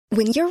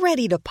When you're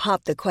ready to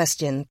pop the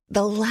question,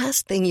 the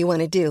last thing you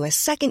want to do is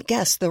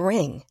second-guess the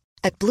ring.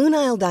 At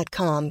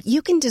BlueNile.com,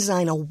 you can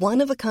design a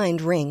one-of-a-kind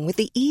ring with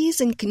the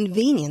ease and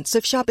convenience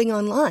of shopping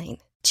online.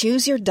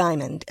 Choose your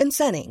diamond and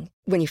setting.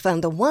 When you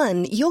find the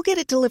one, you'll get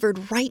it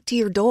delivered right to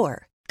your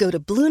door. Go to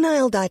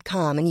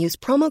BlueNile.com and use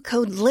promo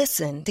code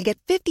LISTEN to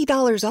get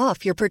 $50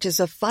 off your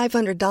purchase of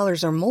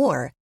 $500 or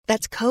more.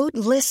 That's code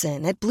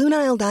LISTEN at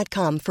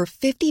BlueNile.com for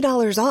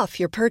 $50 off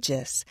your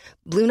purchase.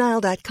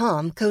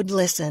 BlueNile.com, code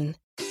LISTEN.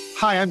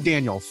 Hi, I'm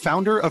Daniel,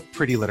 founder of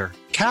Pretty Litter.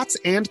 Cats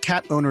and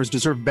cat owners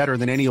deserve better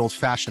than any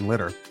old-fashioned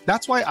litter.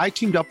 That's why I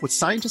teamed up with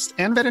scientists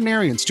and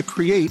veterinarians to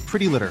create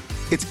Pretty Litter.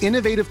 Its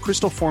innovative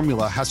crystal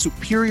formula has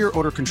superior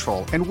odor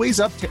control and weighs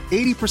up to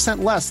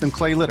 80% less than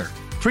clay litter.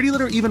 Pretty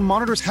Litter even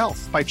monitors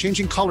health by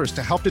changing colors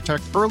to help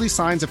detect early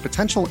signs of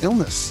potential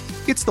illness.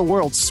 It's the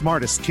world's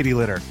smartest kitty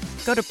litter.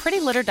 Go to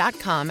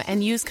prettylitter.com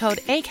and use code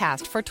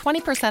ACAST for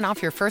 20%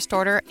 off your first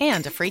order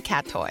and a free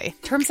cat toy.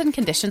 Terms and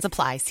conditions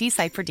apply. See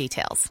site for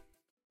details.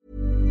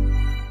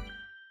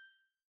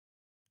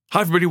 Hi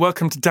everybody,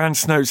 welcome to Dan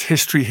Snow's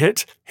History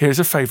Hit. Here's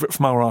a favourite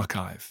from our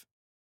archive.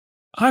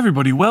 Hi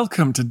everybody,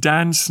 welcome to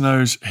Dan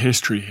Snow's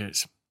History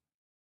Hit.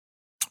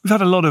 We've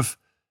had a lot of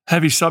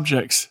heavy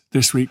subjects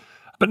this week,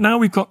 but now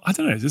we've got, I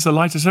don't know, is this a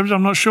lighter subject?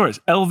 I'm not sure. It's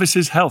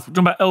Elvis's health. We're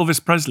talking about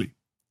Elvis Presley.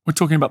 We're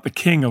talking about the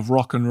king of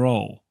rock and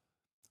roll.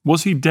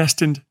 Was he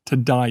destined to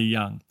die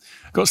young?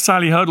 Got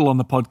Sally Hurdle on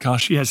the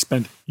podcast. She has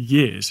spent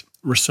years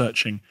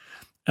researching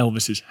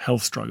Elvis's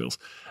health struggles.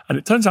 And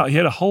it turns out he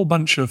had a whole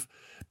bunch of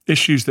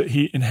issues that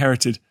he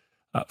inherited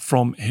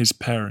from his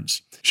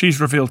parents. She's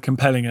revealed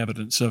compelling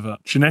evidence of a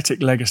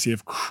genetic legacy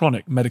of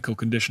chronic medical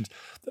conditions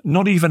that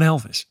not even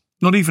Elvis,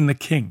 not even the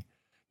king,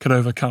 could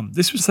overcome.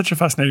 This was such a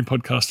fascinating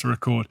podcast to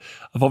record.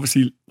 I've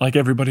obviously, like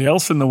everybody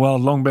else in the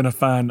world, long been a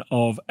fan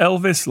of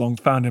Elvis, long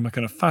found him a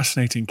kind of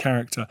fascinating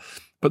character.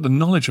 But the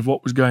knowledge of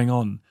what was going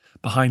on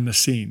behind the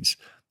scenes,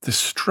 the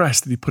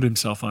stress that he put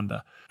himself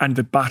under, and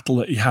the battle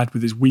that he had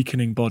with his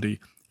weakening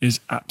body is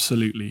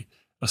absolutely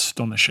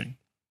astonishing.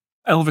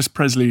 Elvis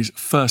Presley's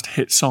first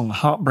hit song,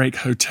 Heartbreak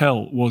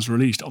Hotel, was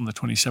released on the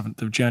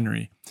 27th of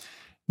January,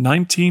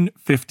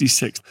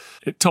 1956.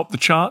 It topped the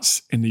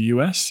charts in the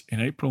US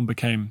in April and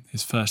became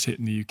his first hit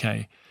in the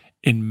UK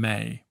in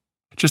May.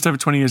 Just over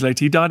 20 years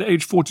later, he died at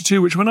age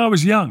 42, which when I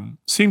was young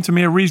seemed to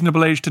me a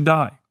reasonable age to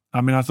die.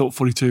 I mean, I thought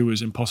 42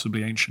 was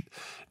impossibly ancient.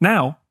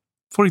 Now,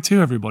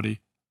 42, everybody,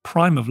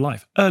 prime of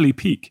life, early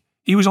peak.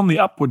 He was on the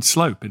upward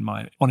slope, in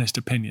my honest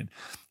opinion.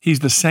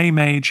 He's the same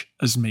age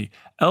as me.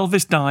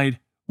 Elvis died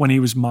when he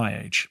was my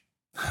age.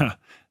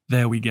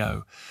 There we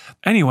go.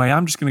 Anyway,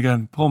 I'm just going to go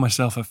and pour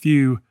myself a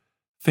few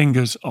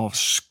fingers of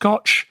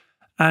scotch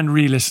and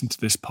re-listen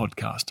to this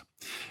podcast.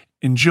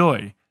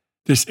 Enjoy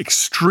this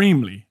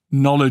extremely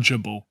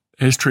knowledgeable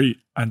history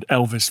and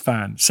Elvis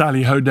fan,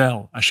 Sally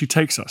Hodel, as she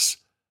takes us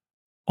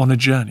on a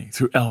journey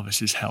through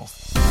Elvis's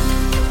health.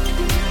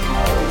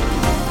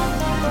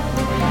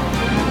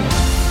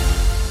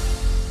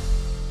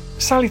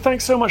 Sally,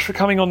 thanks so much for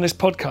coming on this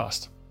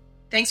podcast.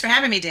 Thanks for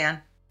having me,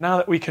 Dan. Now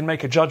that we can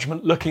make a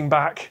judgment looking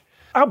back,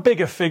 how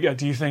big a figure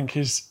do you think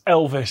is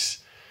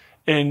Elvis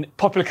in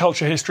popular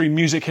culture history,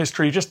 music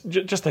history, just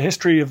the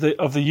history of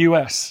the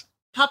US?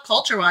 Pop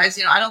culture-wise,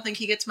 I don't think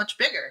he gets much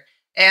bigger.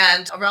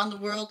 And around the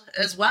world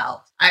as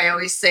well. I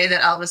always say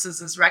that Elvis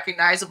is as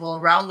recognizable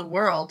around the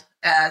world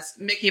as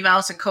Mickey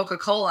Mouse and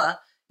Coca-Cola,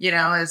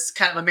 as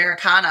kind of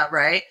Americana,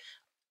 right?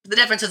 The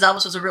difference is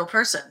Elvis was a real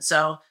person.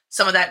 So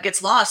some of that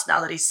gets lost now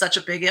that he's such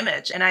a big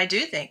image. And I do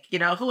think,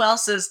 who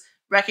else is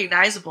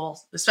recognizable,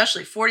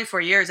 especially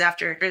 44 years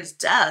after his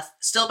death,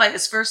 still by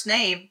his first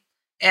name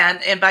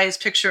and by his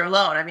picture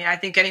alone. I mean, I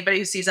think anybody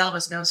who sees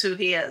Elvis knows who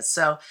he is.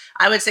 So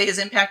I would say his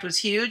impact was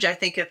huge. I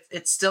think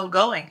it's still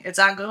going. It's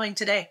ongoing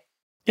today.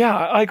 Yeah,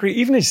 I agree.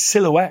 Even his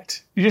silhouette,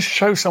 you just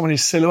show someone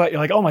his silhouette, you're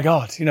like, oh my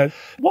God,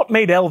 what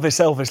made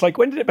Elvis? Like,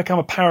 when did it become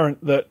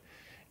apparent that,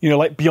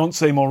 like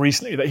Beyonce more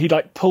recently, that he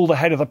pulled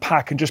ahead of the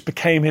pack and just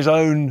became his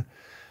own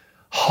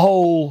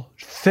whole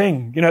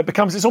thing?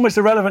 It's almost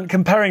irrelevant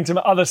comparing to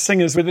other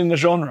singers within the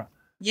genre.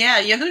 Yeah,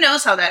 who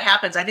knows how that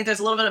happens? I think there's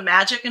a little bit of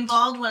magic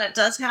involved when it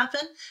does happen,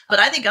 but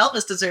I think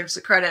Elvis deserves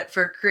the credit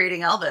for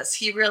creating Elvis.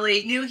 He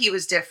really knew he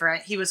was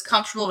different. He was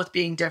comfortable with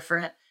being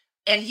different.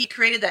 And he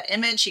created that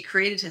image. He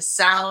created his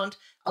sound.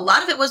 A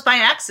lot of it was by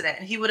accident.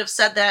 And he would have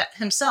said that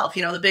himself.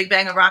 The Big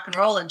Bang of Rock and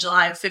Roll in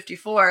July of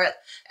 54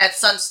 at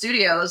Sun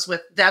Studios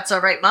with That's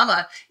All Right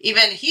Mama.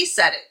 Even he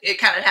said it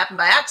kind of happened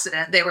by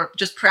accident. They were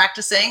just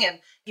practicing and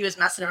he was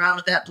messing around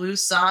with that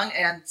blues song.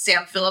 And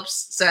Sam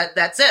Phillips said,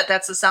 that's it.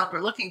 That's the sound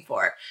we're looking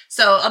for.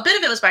 So a bit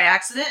of it was by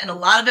accident and a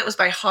lot of it was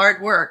by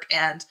hard work.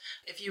 And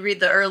if you read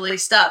the early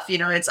stuff,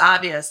 it's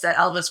obvious that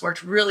Elvis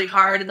worked really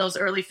hard in those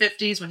early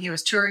 50s when he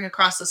was touring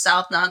across the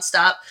South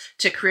nonstop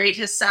to create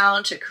his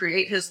sound, to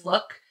create his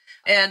look.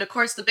 And of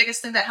course, the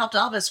biggest thing that helped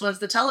Elvis was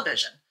the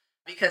television,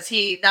 because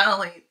he not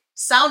only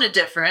sounded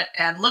different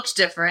and looked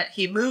different,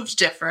 he moved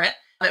different.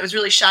 It was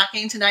really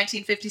shocking to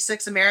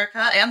 1956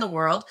 America and the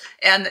world.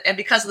 And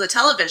because of the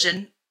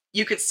television,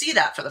 you could see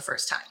that for the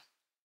first time.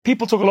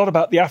 People talk a lot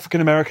about the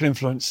African-American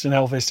influence in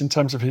Elvis in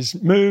terms of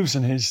his moves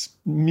and his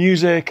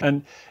music.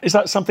 And is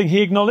that something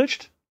he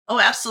acknowledged? Oh,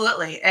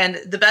 absolutely. And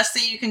the best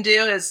thing you can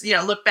do is,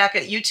 look back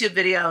at YouTube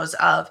videos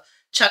of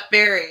Chuck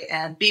Berry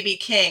and B.B.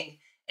 King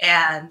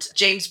and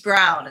James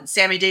Brown and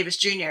Sammy Davis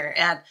Jr.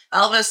 And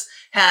Elvis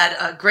had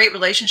a great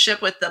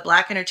relationship with the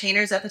Black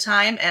entertainers at the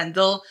time. And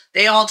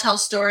they all tell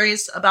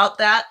stories about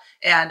that.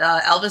 And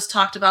Elvis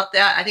talked about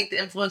that. I think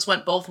the influence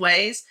went both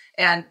ways.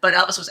 But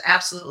Elvis was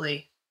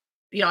absolutely,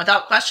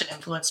 without question,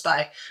 influenced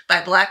by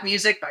Black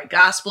music, by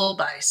gospel,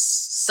 by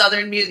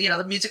Southern music,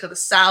 the music of the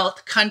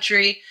South,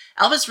 country.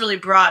 Elvis really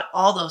brought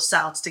all those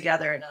sounds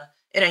together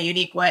in a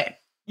unique way.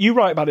 You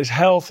write about his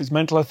health, his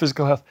mental health,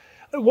 physical health.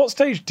 At what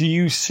stage do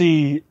you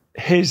see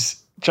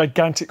his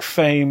gigantic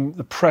fame,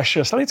 the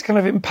pressure, starting to kind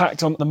of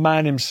impact on the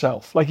man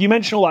himself? Like you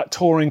mentioned all that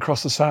touring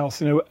across the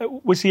South,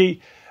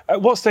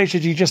 at what stage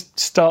did he just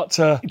start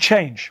to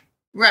change?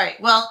 Right.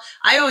 Well,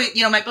 I always,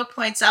 my book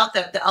points out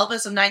that the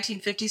Elvis of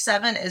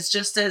 1957 is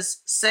just as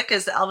sick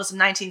as the Elvis of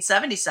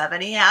 1977.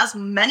 He has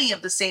many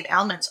of the same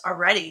ailments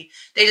already.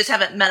 They just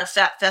haven't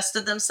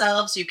manifested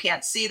themselves. You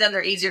can't see them.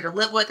 They're easier to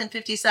live with in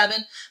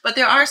 57. But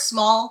there are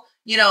small,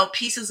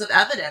 pieces of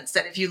evidence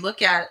that if you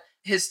look at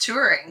his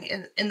touring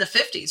in the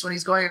 50s when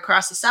he's going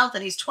across the South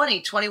and he's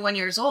 21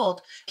 years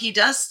old, he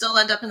does still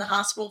end up in the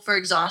hospital for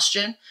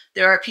exhaustion.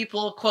 There are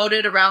people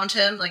quoted around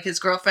him, like his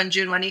girlfriend,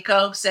 June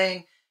Juanico,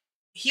 saying,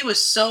 he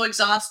was so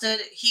exhausted,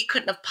 he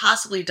couldn't have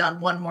possibly done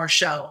one more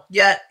show,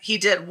 yet he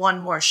did one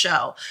more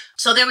show.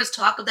 So there was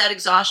talk of that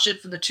exhaustion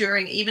from the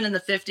touring, even in the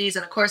 50s.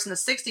 And of course, in the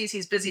 60s,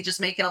 he's busy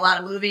just making a lot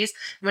of movies.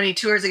 When he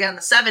tours again in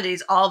the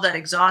 70s, all that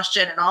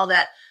exhaustion and all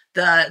that,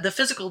 the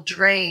physical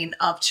drain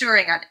of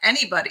touring on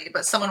anybody,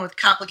 but someone with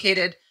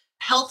complicated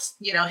health,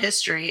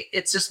 history,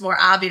 it's just more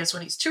obvious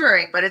when he's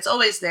touring, but it's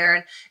always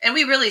there. And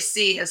we really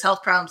see his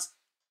health problems,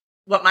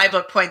 what my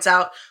book points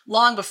out,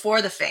 long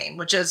before the fame,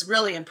 which is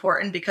really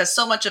important because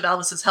so much of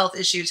Elvis's health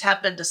issues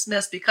have been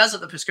dismissed because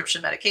of the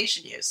prescription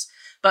medication use.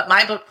 But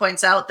my book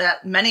points out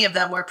that many of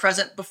them were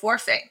present before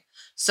fame.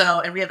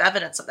 And we have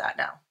evidence of that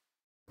now.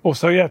 Oh,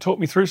 so yeah, talk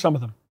me through some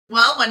of them.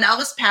 Well, when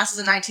Elvis passes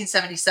in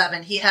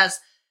 1977, he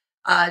has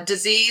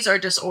disease or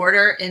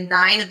disorder in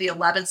 9 of the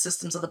 11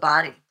 systems of the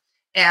body.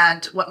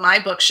 And what my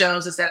book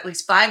shows is that at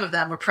least 5 of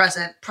them were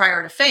present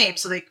prior to fame.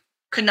 So they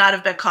could not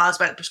have been caused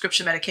by the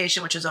prescription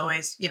medication, which is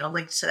always,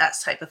 linked to that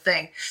type of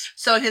thing.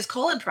 So his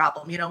colon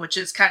problem, which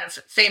is kind of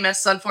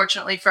famous,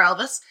 unfortunately, for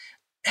Elvis,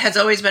 has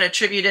always been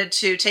attributed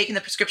to taking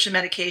the prescription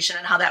medication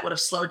and how that would have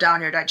slowed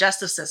down your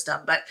digestive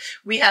system. But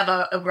we have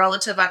a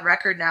relative on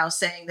record now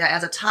saying that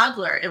as a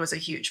toddler, it was a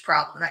huge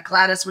problem, that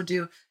Gladys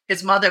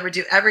his mother would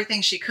do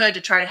everything she could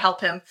to try to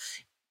help him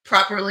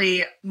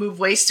properly move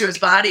waste to his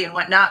body and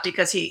whatnot,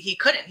 because he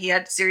couldn't. He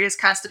had serious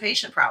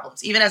constipation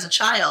problems, even as a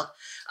child.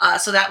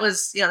 So that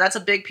was, that's a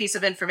big piece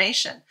of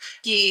information.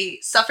 He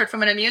suffered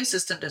from an immune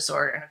system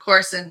disorder. And of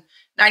course, in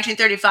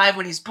 1935,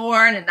 when he's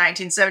born, and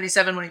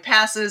 1977, when he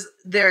passes,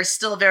 there's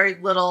still very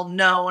little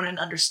known and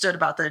understood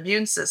about the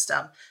immune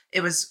system.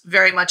 It was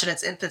very much in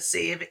its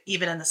infancy,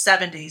 even in the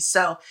 70s.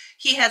 So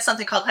he had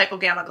something called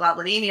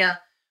hypogammaglobulinemia,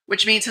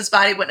 which means his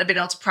body wouldn't have been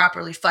able to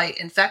properly fight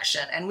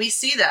infection. And we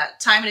see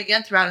that time and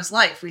again throughout his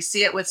life. We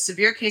see it with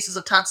severe cases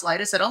of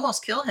tonsillitis that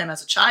almost kill him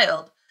as a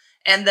child,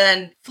 and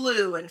then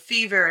flu and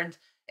fever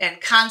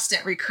and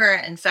constant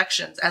recurrent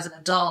infections as an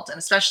adult. And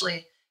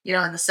especially, in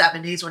the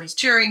 70s when he's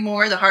touring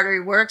more, the harder he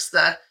works,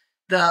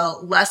 the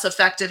less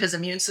effective his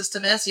immune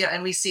system is,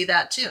 and we see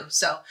that too.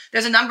 So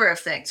there's a number of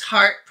things.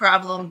 Heart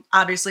problem,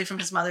 obviously from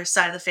his mother's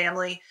side of the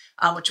family,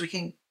 which we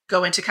can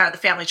go into kind of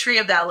the family tree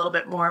of that a little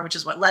bit more, which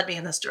is what led me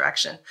in this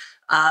direction.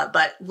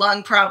 But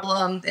lung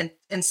problem and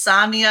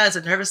insomnia is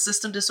a nervous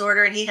system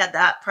disorder, and he had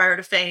that prior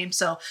to fame.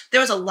 So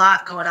there was a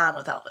lot going on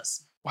with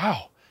Elvis.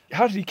 Wow.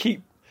 How did he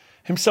keep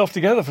himself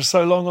together for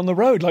so long on the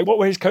road? Like, what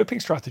were his coping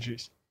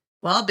strategies?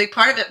 Well, a big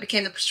part of it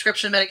became the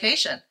prescription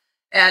medication.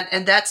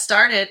 And that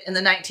started in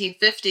the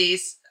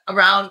 1950s,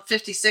 around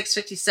 56,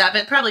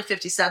 57, probably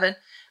 57,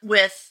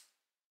 with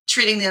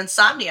treating the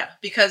insomnia,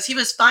 because he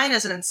was fine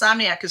as an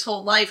insomniac his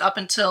whole life up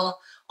until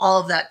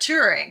all of that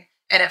touring.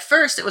 And at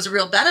first it was a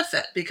real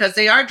benefit because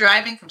they are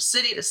driving from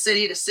city to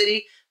city to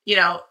city,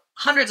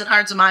 hundreds and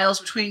hundreds of miles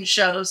between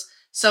shows.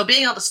 So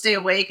being able to stay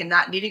awake and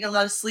not needing a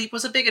lot of sleep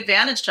was a big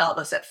advantage to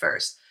Elvis at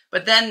first.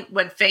 But then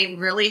when fame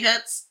really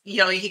hits,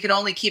 he can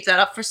only keep that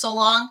up for so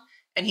long,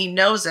 and he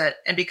knows it.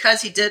 And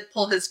because he did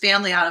pull his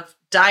family out of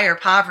dire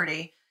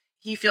poverty,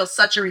 he feels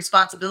such a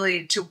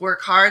responsibility to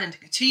work hard and to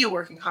continue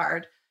working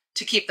hard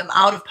to keep them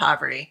out of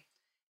poverty.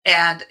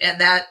 And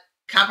that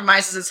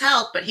compromises his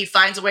health, but he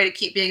finds a way to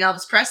keep being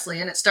Elvis Presley.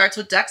 And it starts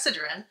with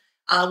Dexedrine,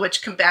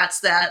 which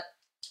combats that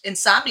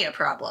insomnia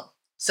problem.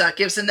 So it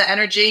gives him the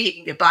energy. He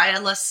can get by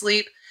on less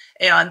sleep.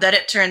 And then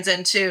it turns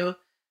into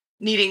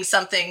needing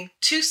something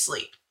to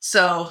sleep.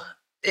 So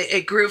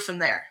it grew from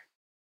there.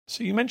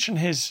 So you mentioned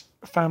his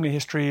family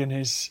history and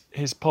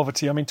his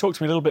poverty. I mean, talk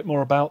to me a little bit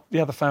more about the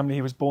other family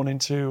he was born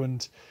into,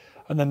 and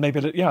then maybe,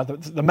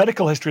 the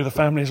medical history of the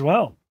family as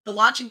well. The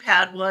launching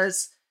pad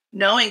was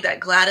knowing that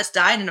Gladys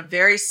died in a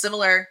very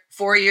similar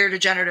 4-year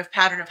degenerative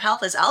pattern of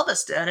health as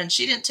Elvis did, and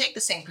she didn't take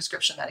the same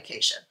prescription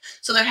medication.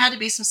 So there had to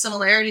be some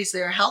similarities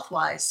there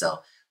health-wise. So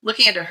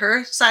looking into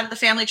her side of the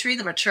family tree,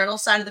 the maternal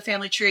side of the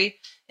family tree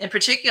in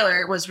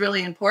particular, was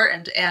really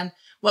important. And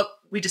what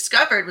we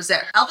discovered was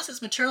that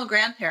Elvis's maternal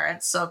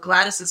grandparents, so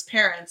Gladys's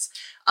parents,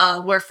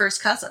 were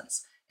first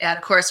cousins. And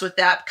of course, with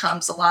that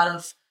comes a lot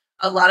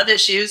of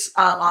issues,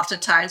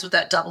 oftentimes with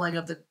that doubling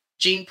of the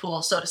gene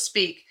pool, so to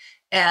speak.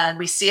 And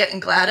we see it in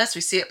Gladys.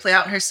 We see it play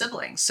out in her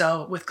siblings.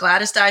 So with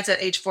Gladys dies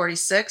at age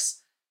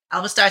 46,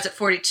 Elvis dies at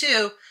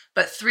 42,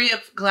 but 3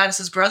 of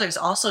Gladys's brothers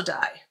also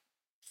die.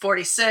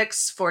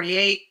 46,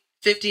 48,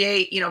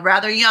 58,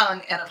 rather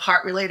young and of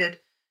heart-related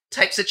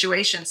type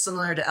situations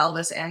similar to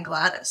Elvis and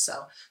Gladys.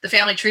 So the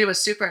family tree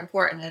was super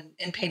important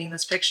in painting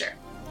this picture.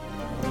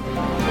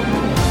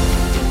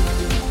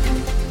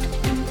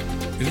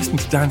 You listen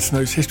to Dan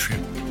Snow's History.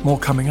 More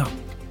coming up.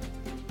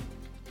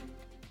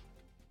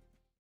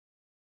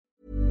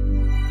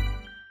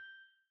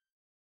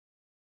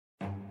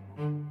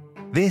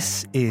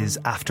 This is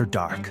After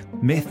Dark,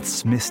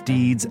 myths,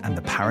 misdeeds, and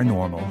the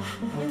paranormal.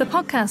 The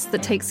podcast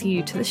that takes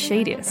you to the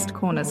shadiest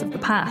corners of the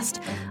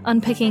past,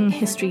 unpicking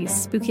history's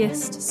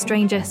spookiest,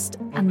 strangest,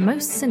 and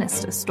most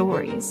sinister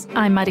stories.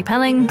 I'm Maddie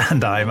Pelling.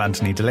 And I'm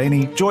Anthony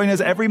Delaney. Join us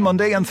every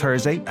Monday and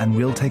Thursday, and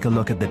we'll take a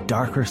look at the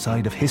darker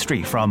side of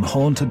history, from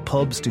haunted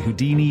pubs to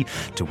Houdini,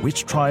 to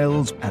witch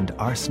trials and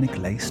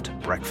arsenic-laced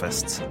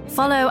breakfasts.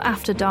 Follow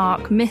After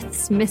Dark,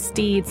 myths,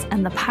 misdeeds,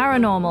 and the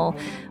paranormal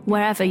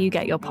wherever you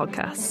get your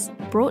podcasts.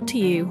 Brought to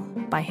you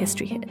by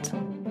History Hit.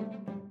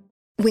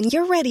 When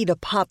you're ready to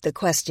pop the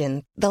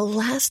question, the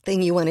last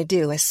thing you want to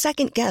do is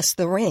second-guess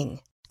the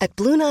ring. At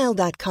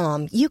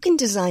BlueNile.com, you can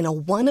design a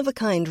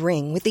one-of-a-kind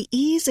ring with the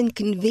ease and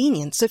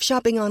convenience of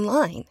shopping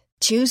online.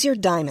 Choose your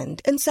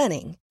diamond and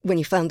setting. When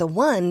you find the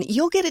one,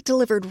 you'll get it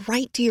delivered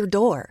right to your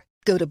door.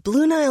 Go to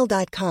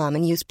BlueNile.com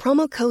and use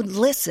promo code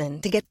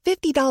LISTEN to get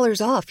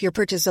 $50 off your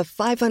purchase of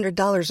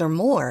 $500 or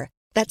more.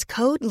 That's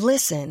code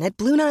LISTEN at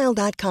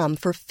BlueNile.com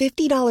for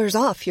 $50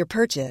 off your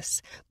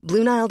purchase.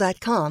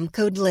 BlueNile.com,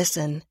 code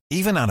LISTEN.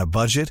 Even on a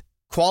budget,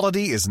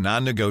 quality is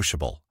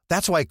non-negotiable.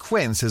 That's why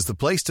Quince is the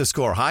place to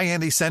score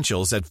high-end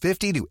essentials at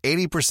 50 to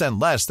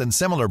 80% less than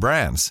similar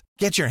brands.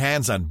 Get your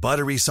hands on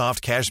buttery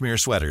soft cashmere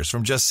sweaters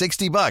from just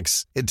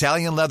 $60,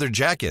 Italian leather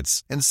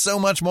jackets, and so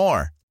much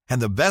more.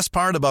 And the best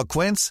part about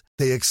Quince,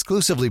 they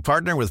exclusively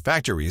partner with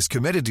factories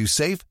committed to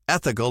safe,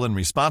 ethical, and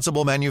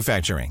responsible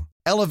manufacturing.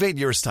 Elevate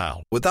your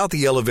style without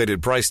the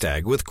elevated price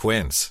tag with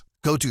Quince.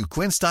 Go to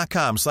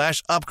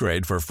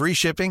quince.com/upgrade for free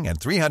shipping and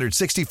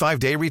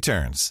 365-day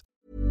returns.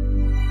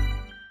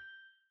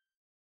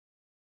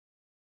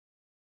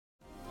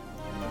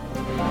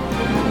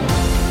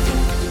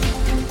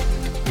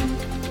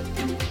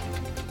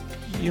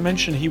 You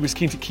mentioned he was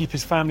keen to keep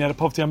his family out of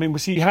poverty. I mean,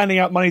 was he handing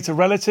out money to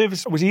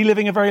relatives? Was he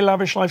living a very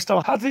lavish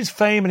lifestyle? How did his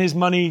fame and his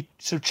money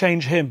sort of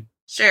change him?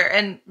 Sure.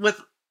 And with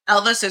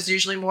Elvis, there's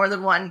usually more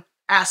than one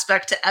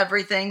aspect to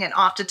everything. And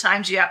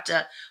oftentimes you have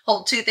to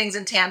hold two things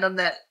in tandem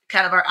that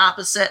kind of are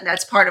opposite. And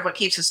that's part of what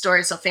keeps his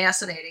story so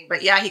fascinating.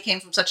 But yeah, he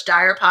came from such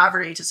dire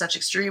poverty to such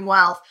extreme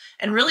wealth,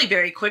 and really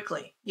very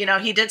quickly.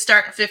 He did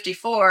start in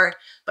 54,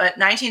 but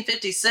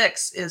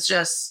 1956 is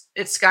just,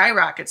 it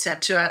skyrockets him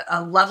to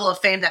a level of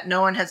fame that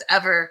no one had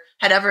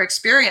ever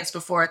experienced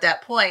before at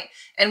that point.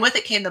 And with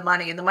it came the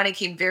money, and the money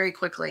came very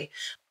quickly.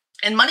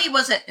 And money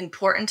wasn't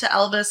important to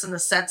Elvis in the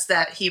sense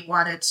that he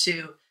wanted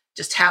to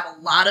just have a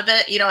lot of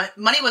it.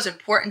 Money was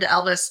important to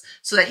Elvis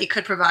so that he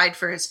could provide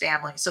for his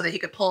family, so that he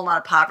could pull them out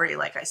of poverty,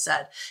 like I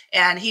said.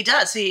 And he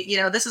does.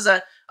 This is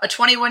a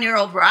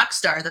 21-year-old rock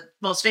star, the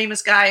most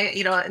famous guy,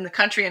 in the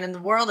country and in the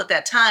world at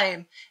that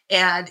time.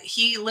 And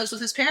he lives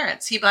with his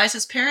parents. He buys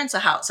his parents a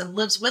house and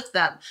lives with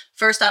them,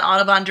 first on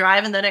Audubon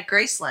Drive and then at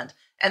Graceland.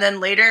 And then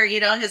later,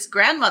 his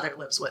grandmother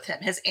lives with him.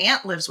 His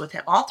aunt lives with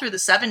him all through the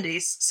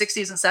 70s,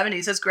 60s and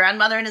 70s. His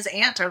grandmother and his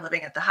aunt are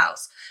living at the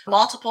house.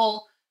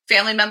 Multiple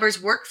family members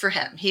work for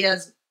him. He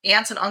has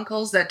aunts and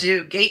uncles that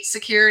do gate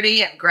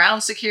security and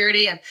ground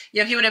security. And,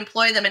 he would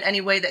employ them in any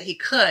way that he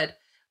could.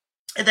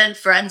 And then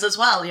friends as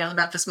well. The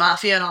Memphis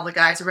Mafia and all the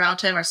guys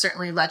around him are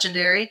certainly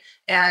legendary.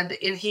 And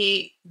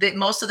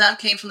most of them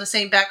came from the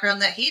same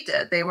background that he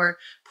did. They were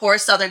poor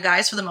Southern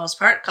guys for the most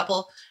part. A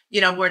couple,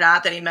 were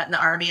not, that he met in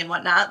the army and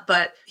whatnot.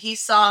 But he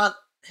saw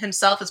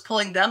himself as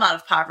pulling them out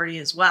of poverty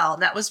as well.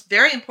 And that was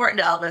very important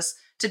to Elvis,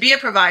 to be a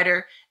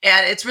provider.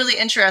 And it's really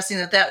interesting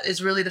that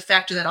is really the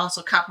factor that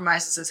also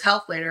compromises his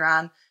health later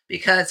on,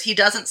 because he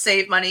doesn't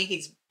save money.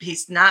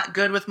 He's not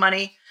good with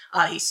money.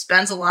 He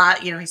spends a lot.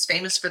 He's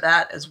famous for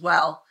that as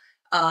well.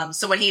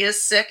 So when he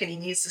is sick and he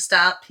needs to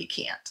stop, he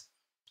can't,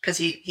 because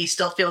he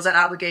still feels that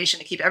obligation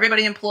to keep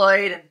everybody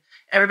employed and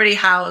everybody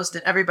housed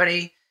and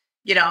everybody,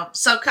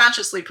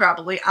 subconsciously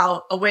probably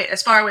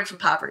as far away from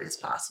poverty as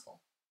possible.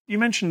 You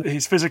mentioned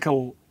his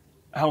physical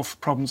health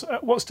problems.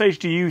 At what stage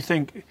do you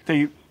think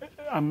they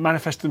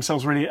manifest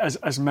themselves really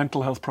as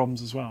mental health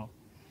problems as well?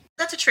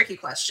 That's a tricky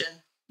question,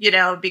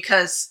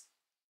 because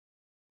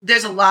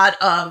there's a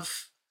lot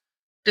of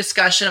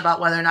discussion about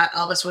whether or not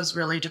Elvis was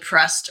really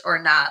depressed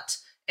or not.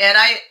 And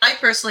I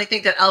personally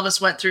think that Elvis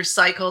went through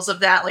cycles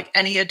of that, like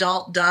any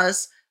adult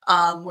does,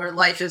 where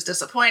life is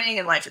disappointing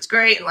and life is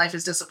great and life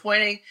is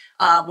disappointing,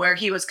 where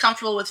he was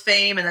comfortable with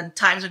fame and then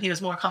times when he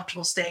was more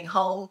comfortable staying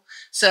home.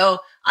 So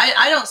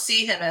I don't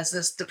see him as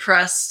this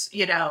depressed,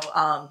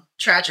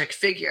 tragic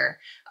figure.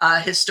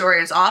 His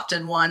story is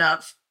often one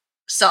of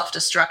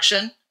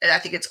self-destruction. And I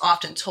think it's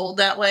often told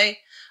that way.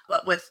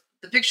 But with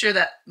the picture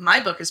that my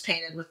book is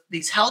painted with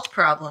these health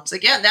problems,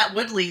 again, that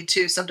would lead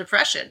to some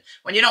depression.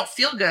 When you don't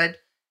feel good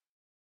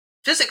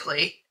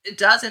physically, it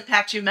does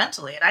impact you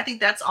mentally. And I think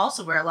that's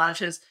also where a lot of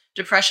his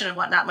depression and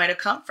whatnot might have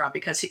come from,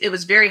 because it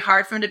was very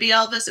hard for him to be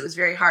Elvis. It was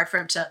very hard for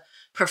him to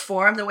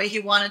perform the way he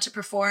wanted to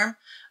perform.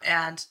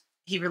 And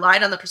he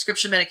relied on the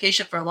prescription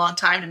medication for a long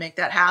time to make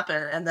that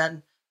happen. And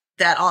then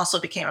that also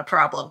became a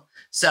problem.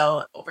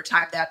 So over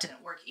time, that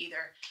didn't work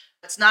either.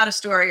 It's not a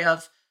story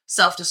of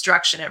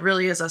self-destruction. It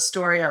really is a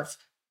story of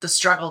the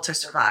struggle to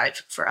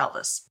survive for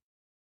Elvis.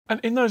 And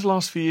in those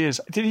last few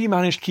years, did he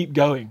manage to keep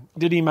going?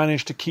 Did he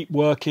manage to keep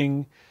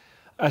working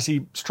as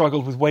he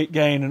struggled with weight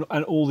gain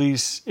and all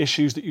these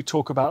issues that you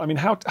talk about? I mean,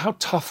 how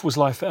tough was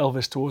life for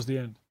Elvis towards the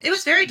end? It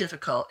was very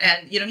difficult.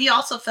 And, he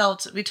also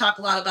felt, we talk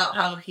a lot about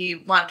how he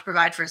wanted to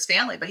provide for his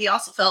family, but he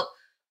also felt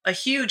a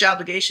huge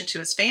obligation to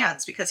his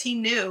fans, because he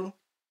knew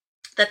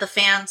that the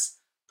fans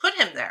put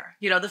him there.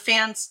 The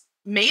fans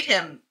made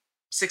him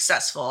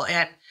successful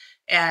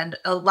and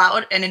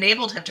allowed and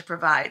enabled him to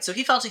provide. So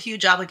he felt a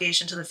huge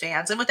obligation to the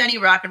fans. And with any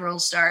rock and roll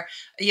star,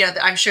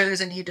 I'm sure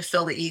there's a need to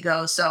fill the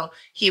ego. So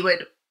he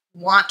would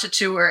want to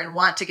tour and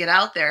want to get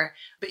out there.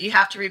 But you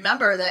have to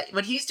remember that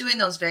when he's doing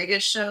those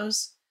Vegas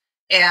shows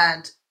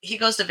and he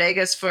goes to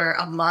Vegas for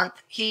a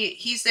month,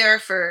 he's there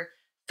for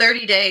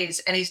 30 days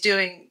and he's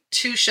doing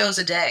 2 shows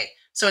a day.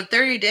 So in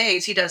 30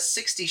 days, he does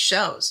 60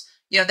 shows.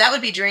 That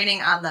would be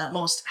draining on the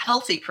most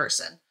healthy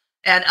person.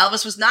 And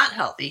Elvis was not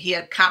healthy. He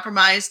had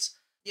compromised,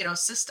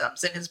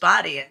 systems in his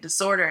body and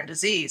disorder and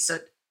disease. So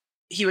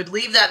he would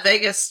leave that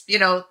Vegas,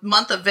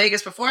 month of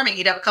Vegas performing.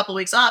 He'd have a couple of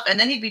weeks off and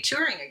then he'd be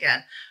touring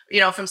again,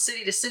 from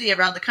city to city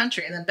around the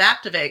country and then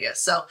back to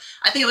Vegas. So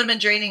I think it would have been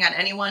draining on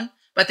anyone.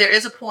 But there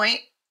is a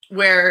point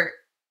where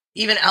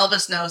even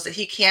Elvis knows that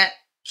he can't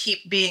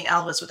keep being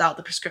Elvis without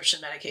the prescription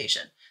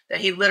medication,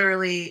 that he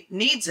literally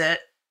needs it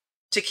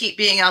to keep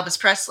being Elvis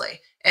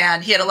Presley.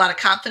 And he had a lot of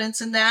confidence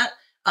in that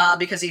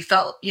because he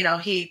felt,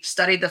 he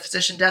studied the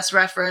physician desk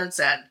reference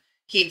and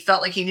he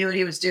felt like he knew what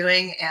he was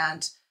doing.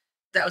 And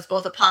that was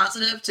both a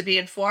positive to be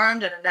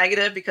informed and a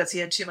negative because he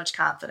had too much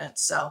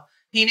confidence. So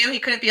he knew he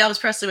couldn't be Elvis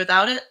Presley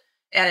without it.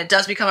 And it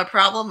does become a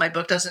problem. My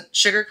book doesn't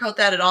sugarcoat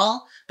that at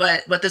all.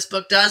 But what this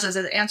book does is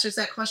it answers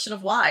that question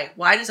of why.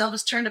 Why does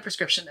Elvis turn to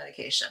prescription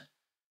medication?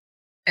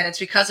 And it's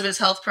because of his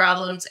health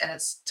problems, and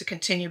it's to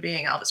continue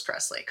being Elvis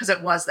Presley because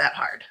it was that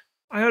hard.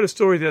 I heard a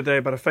story the other day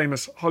about a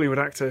famous Hollywood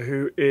actor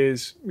who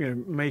is,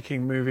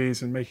 making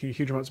movies and making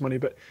huge amounts of money,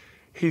 but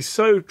he's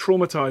so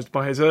traumatized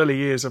by his early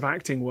years of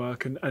acting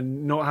work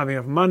and not having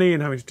enough money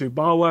and having to do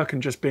bar work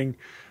and just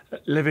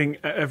living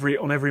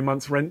on every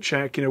month's rent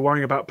check,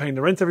 worrying about paying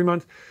the rent every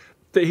month,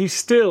 that he's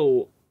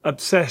still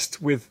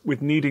obsessed with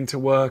needing to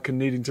work and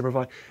needing to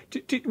provide.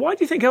 Why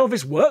do you think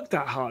Elvis worked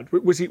that hard?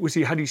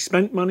 Had he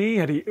spent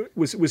money?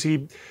 Was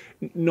he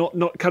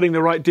not cutting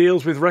the right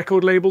deals with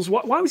record labels?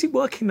 Why was he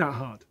working that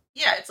hard?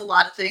 Yeah, it's a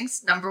lot of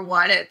things. Number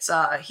one, it's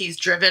he's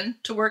driven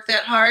to work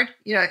that hard.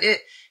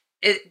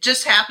 It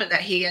just happened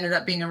that he ended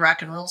up being a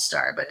rock and roll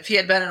star. But if he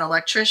had been an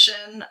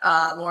electrician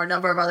or a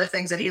number of other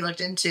things that he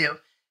looked into,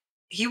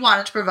 he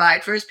wanted to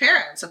provide for his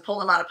parents and pull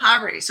them out of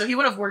poverty. So he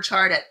would have worked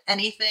hard at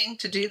anything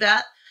to do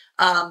that.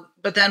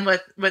 But then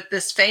with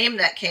this fame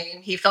that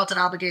came, he felt an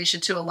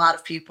obligation to a lot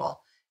of people.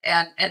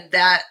 And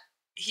that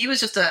he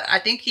was I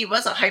think he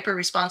was a hyper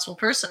responsible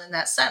person in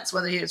that sense,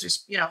 whether he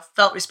was,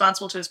 felt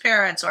responsible to his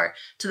parents or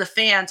to the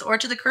fans or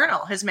to the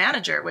Colonel, his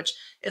manager, which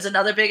is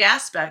another big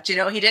aspect. He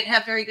didn't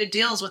have very good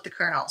deals with the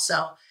Colonel.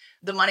 So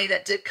the money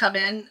that did come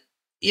in,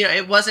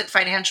 it wasn't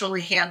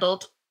financially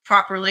handled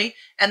properly.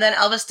 And then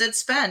Elvis did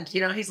spend,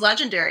 he's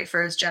legendary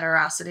for his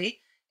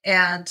generosity,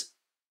 and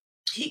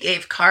he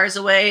gave cars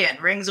away and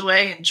rings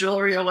away and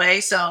jewelry away.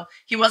 So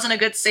he wasn't a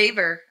good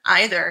saver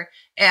either.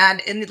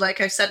 And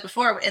like I said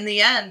before, in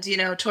the end,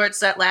 towards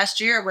that last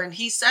year when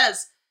he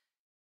says,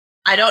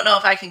 I don't know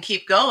if I can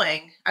keep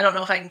going. I don't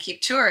know if I can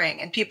keep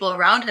touring. And people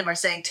around him are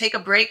saying, take a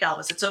break,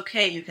 Elvis. It's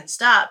okay. You can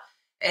stop.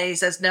 And he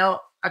says, no,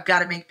 I've got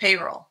to make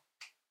payroll.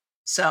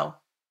 So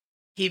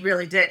he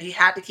really did. He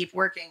had to keep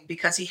working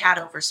because he had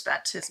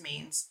overspent his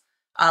means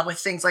with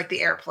things like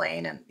the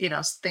airplane and,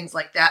 things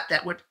like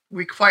that would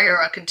require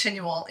a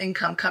continual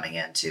income coming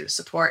in to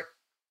support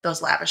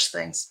those lavish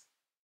things.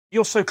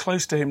 You're so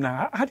close to him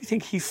now. How do you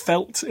think he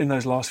felt in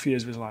those last few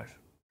years of his life?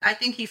 I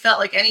think he felt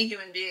like any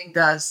human being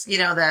does,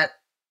 that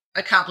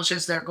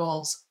accomplishes their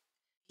goals.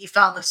 He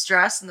found the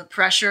stress and the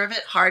pressure of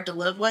it hard to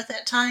live with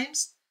at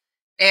times.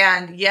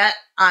 And yet,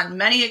 on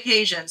many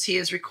occasions, he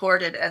is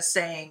recorded as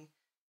saying,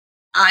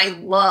 I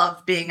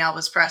love being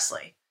Elvis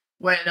Presley.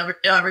 when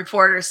a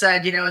reporter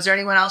said, is there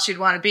anyone else you'd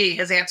want to be?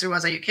 His answer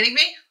was, are you kidding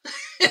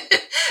me?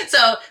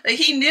 So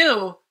he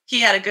knew he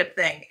had a good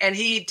thing, and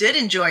he did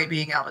enjoy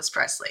being Elvis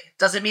Presley.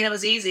 Doesn't mean it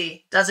was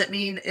easy. Doesn't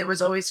mean it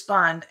was always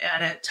fun.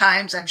 And at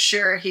times, I'm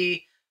sure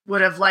he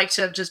would have liked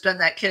to have just been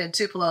that kid in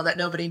Tupelo that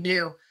nobody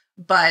knew.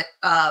 But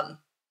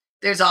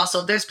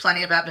there's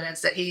plenty of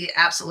evidence that he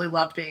absolutely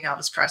loved being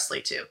Elvis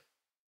Presley too.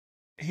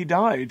 He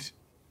died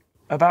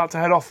about to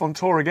head off on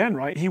tour again,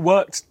 right? He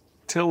worked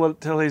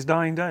till his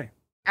dying day.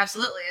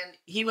 Absolutely. And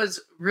he was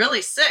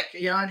really sick,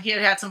 and he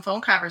had some phone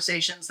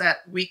conversations that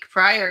week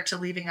prior to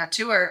leaving on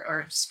tour,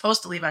 or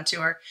supposed to leave on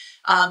tour,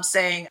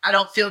 saying, I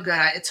don't feel good.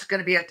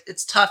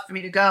 It's tough for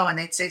me to go. And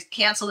they'd say,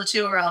 cancel the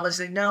tour. Elvis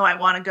say, no, I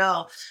want to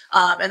go.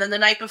 And then the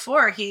night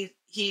before he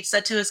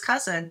said to his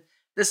cousin,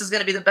 this is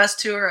going to be the best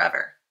tour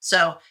ever.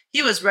 So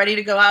he was ready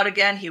to go out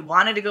again. He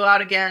wanted to go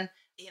out again.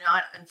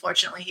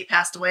 Unfortunately he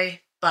passed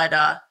away,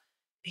 but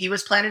he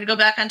was planning to go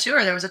back on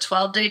tour. There was a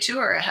 12-day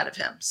tour ahead of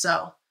him.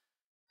 So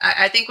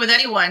I think with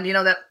anyone,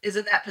 that is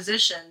in that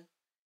position,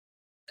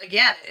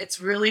 again, it's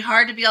really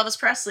hard to be Elvis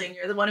Presley, and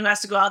you're the one who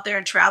has to go out there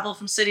and travel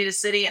from city to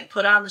city and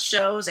put on the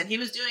shows. And he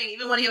was doing,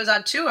 even when he was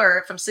on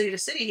tour from city to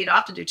city, he'd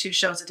often do 2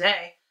 shows a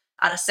day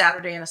on a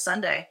Saturday and a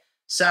Sunday.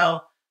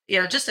 So,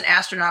 just an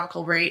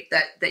astronomical rate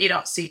that you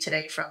don't see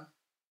today from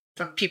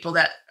people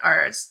that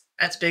are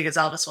as big as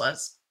Elvis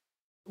was.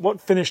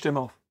 What finished him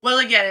off? Well,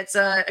 again, it's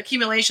an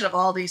accumulation of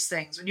all these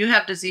things. When you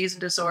have disease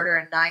and disorder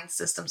in 9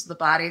 systems of the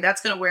body,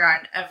 that's going to wear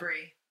on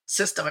every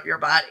system of your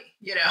body.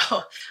 He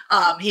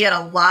had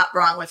a lot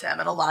wrong with him,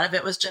 and a lot of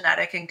it was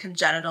genetic and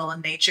congenital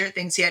in nature,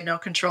 things he had no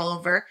control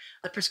over.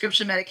 The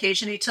prescription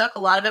medication he took,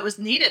 a lot of it was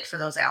needed for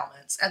those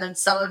ailments. And then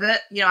some of it,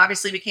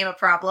 obviously became a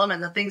problem.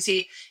 And the things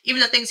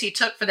he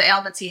took for the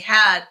ailments he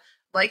had,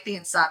 like the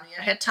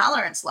insomnia, had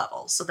tolerance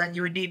levels. So then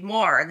you would need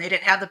more, and they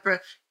didn't have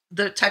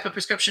the type of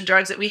prescription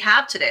drugs that we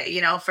have today.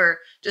 For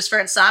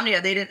insomnia,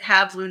 they didn't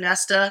have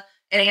Lunesta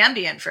and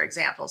Ambien, for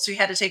example. So you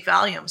had to take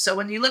Valium. So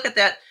when you look at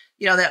that,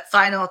 that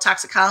final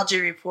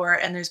toxicology report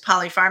and there's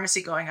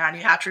polypharmacy going on,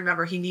 you have to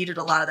remember he needed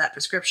a lot of that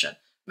prescription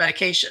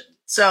medication.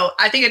 So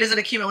I think it is an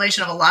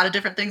accumulation of a lot of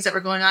different things that were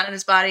going on in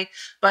his body.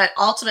 But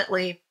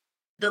ultimately,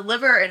 the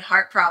liver and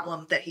heart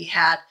problem that he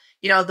had,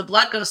 the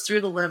blood goes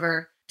through the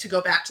liver to go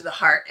back to the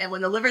heart. And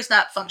when the liver's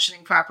not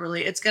functioning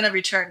properly, it's going to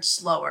return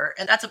slower.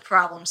 And that's a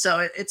problem.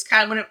 So it's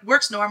kind of, when it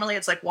works normally,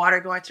 it's like water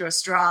going through a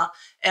straw.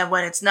 And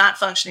when it's not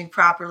functioning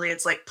properly,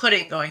 it's like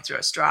pudding going through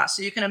a straw.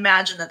 So you can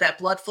imagine that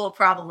blood flow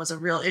problem was a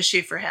real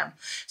issue for him.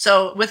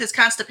 So with his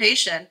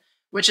constipation,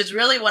 which is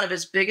really one of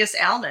his biggest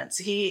ailments,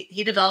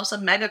 he develops a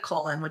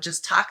megacolon, which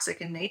is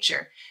toxic in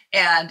nature.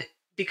 And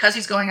because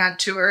he's going on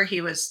tour, he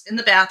was in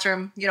the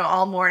bathroom,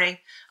 all morning,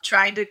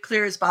 trying to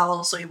clear his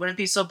bowels so he wouldn't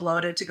be so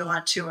bloated to go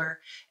on tour.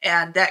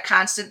 And that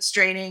constant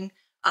straining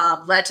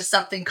led to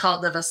something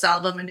called the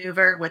Valsalva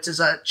maneuver, which is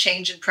a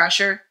change in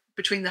pressure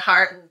between the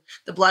heart and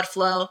the blood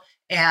flow.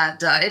 And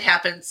it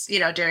happens,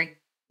 during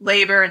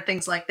labor and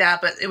things like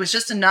that. But it was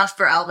just enough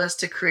for Elvis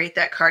to create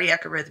that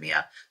cardiac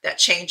arrhythmia, that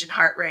change in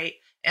heart rate.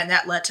 And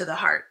that led to the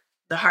heart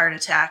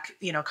attack,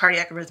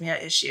 cardiac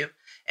arrhythmia issue.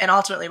 And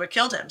ultimately what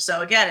killed him.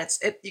 So again,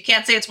 you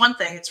can't say it's one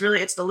thing.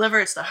 It's the liver,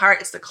 it's the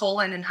heart, it's the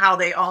colon, and how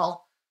they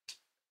all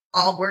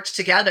worked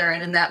together.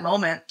 And in that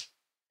moment,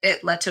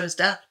 it led to his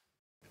death.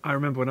 I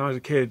remember when I was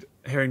a kid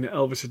hearing that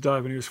Elvis had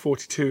died when he was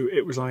 42,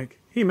 it was like,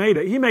 he made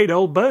it. He made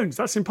old bones.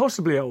 That's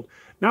impossibly old.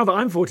 Now that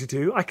I'm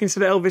 42, I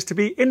consider Elvis to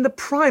be in the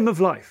prime of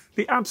life,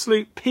 the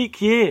absolute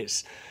peak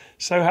years.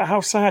 So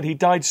how sad. He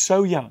died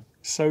so young,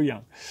 so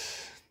young.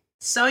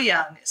 So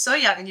young.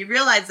 And you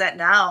realize that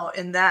now,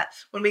 in that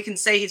when we can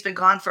say he's been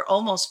gone for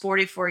almost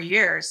 44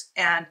 years,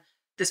 and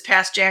this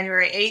past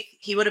January 8th,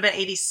 he would have been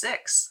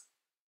 86.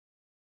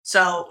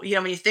 So,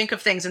 when you think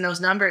of things in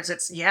those numbers,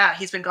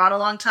 he's been gone a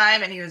long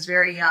time, and he was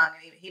very young,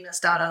 and he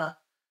missed out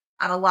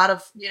on a lot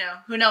of,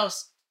 who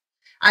knows?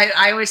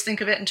 I always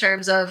think of it in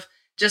terms of,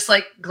 just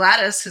like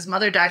Gladys, his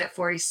mother died at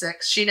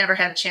 46. She never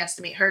had a chance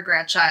to meet her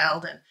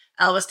grandchild, and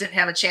Elvis didn't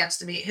have a chance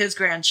to meet his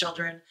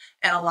grandchildren.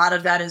 And a lot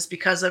of that is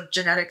because of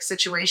genetic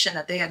situation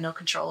that they had no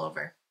control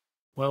over.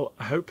 Well,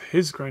 I hope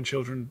his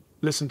grandchildren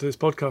listen to this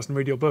podcast and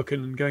read your book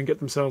and go and get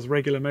themselves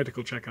regular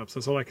medical checkups.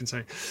 That's all I can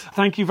say.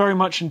 Thank you very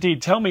much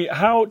indeed. Tell me,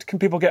 how can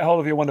people get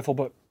hold of your wonderful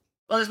book?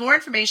 Well, there's more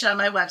information on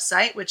my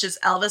website, which is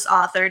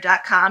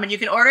elvisauthor.com. And you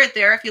can order it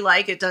there if you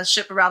like. It does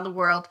ship around the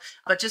world.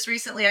 But just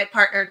recently, I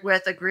partnered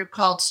with a group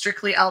called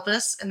Strictly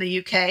Elvis in the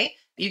UK.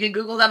 You can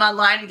Google them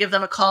online and give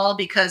them a call,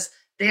 because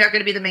they are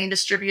going to be the main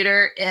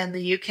distributor in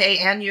the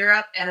UK and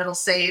Europe, and it'll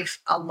save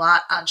a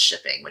lot on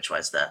shipping, which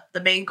was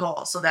the main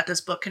goal, so that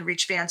this book can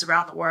reach fans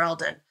around the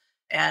world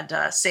and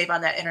save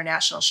on that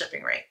international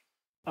shipping rate.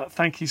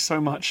 Thank you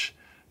so much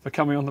for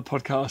coming on the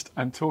podcast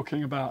and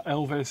talking about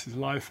Elvis, his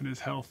life and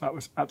his health. That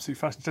was absolutely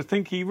fascinating. To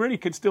think he really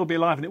could still be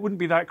alive, and it wouldn't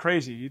be that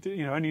crazy.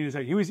 Only in his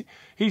age.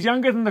 He's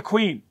younger than the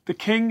Queen. The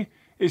King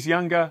is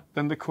younger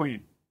than the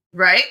Queen.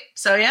 Right?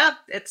 So yeah,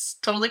 it's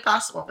totally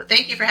possible. But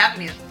thank you for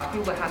having me. I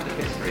feel the hand of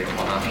history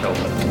upon our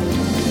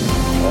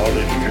shoulders. all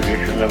this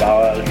tradition of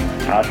ours,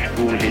 our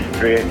school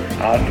history,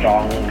 our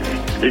songs,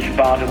 this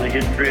part of the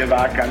history of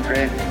our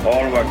country,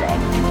 all were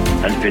gone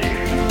and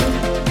finished.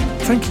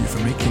 Thank you for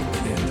making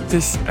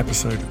this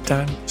episode of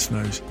Dan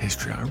Snow's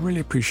History. I really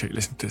appreciate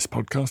listening to this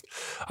podcast.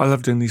 I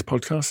love doing these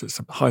podcasts. It's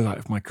a highlight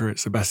of my career.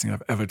 It's the best thing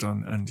I've ever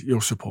done. And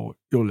your support,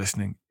 your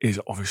listening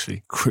is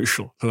obviously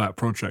crucial to that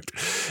project.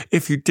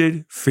 If you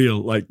did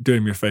feel like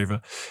doing me a favour,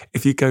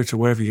 if you go to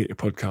wherever you get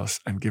your podcasts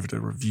and give it a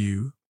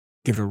review,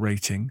 give it a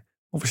rating,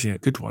 obviously a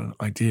good one,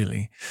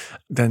 ideally,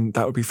 then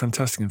that would be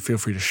fantastic, and feel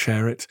free to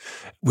share it.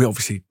 We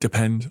obviously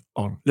depend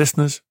on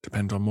listeners,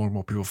 depend on more and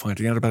more people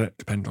finding out about it,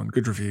 depend on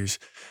good reviews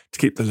to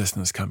keep the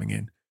listeners coming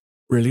in.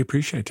 Really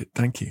appreciate it.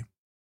 Thank you.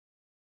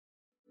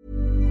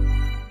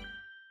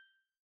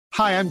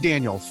 Hi, I'm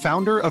Daniel,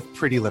 founder of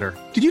Pretty Litter.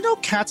 Did you know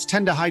cats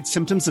tend to hide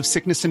symptoms of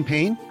sickness and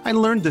pain? I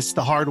learned this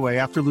the hard way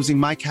after losing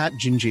my cat,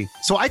 Gingy.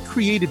 So I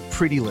created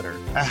Pretty Litter,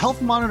 a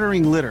health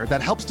monitoring litter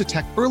that helps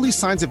detect early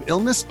signs of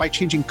illness by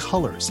changing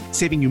colors,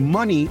 saving you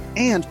money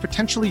and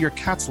potentially your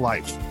cat's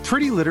life.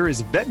 Pretty Litter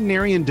is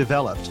veterinarian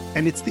developed,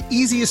 and it's the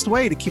easiest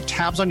way to keep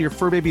tabs on your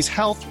fur baby's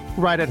health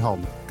right at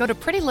home. Go to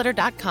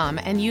prettylitter.com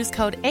and use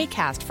code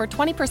ACAST for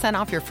 20%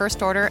 off your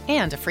first order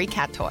and a free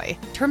cat toy.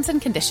 Terms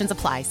and conditions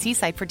apply. See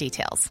site for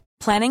details.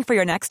 Planning for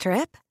your next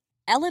trip?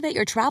 Elevate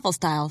your travel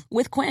style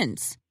with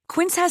Quince.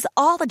 Quince has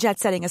all the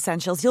jet-setting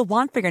essentials you'll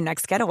want for your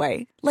next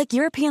getaway, like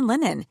European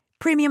linen,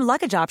 premium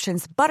luggage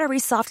options, buttery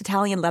soft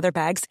Italian leather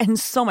bags, and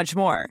so much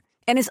more.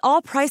 And is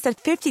all priced at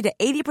 50 to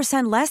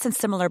 80% less than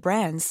similar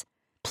brands.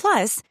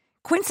 Plus,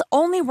 Quince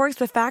only works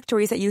with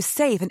factories that use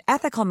safe and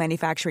ethical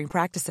manufacturing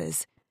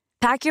practices.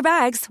 Pack your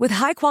bags with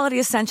high-quality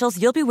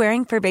essentials you'll be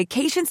wearing for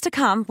vacations to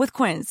come with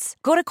Quince.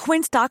 Go to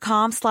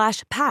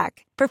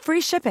quince.com/pack for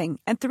free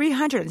shipping and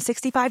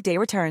 365-day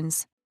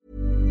returns.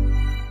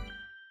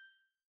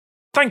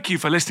 Thank you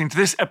for listening to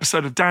this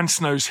episode of Dan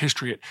Snow's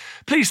History Hit.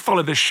 Please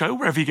follow this show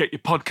wherever you get your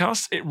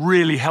podcasts. It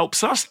really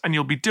helps us, and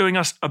you'll be doing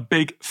us a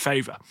big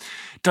favour.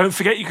 Don't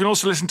forget, you can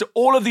also listen to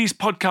all of these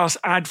podcasts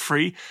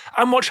ad-free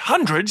and watch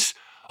hundreds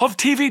of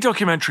TV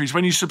documentaries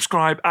when you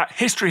subscribe at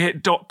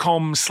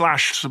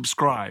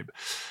historyhit.com/subscribe.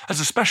 As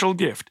a special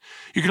gift,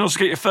 you can also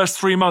get your first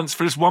 3 months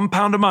for just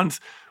 £1 a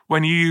month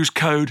when you use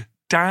code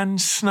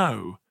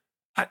DANSNOW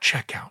at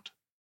checkout.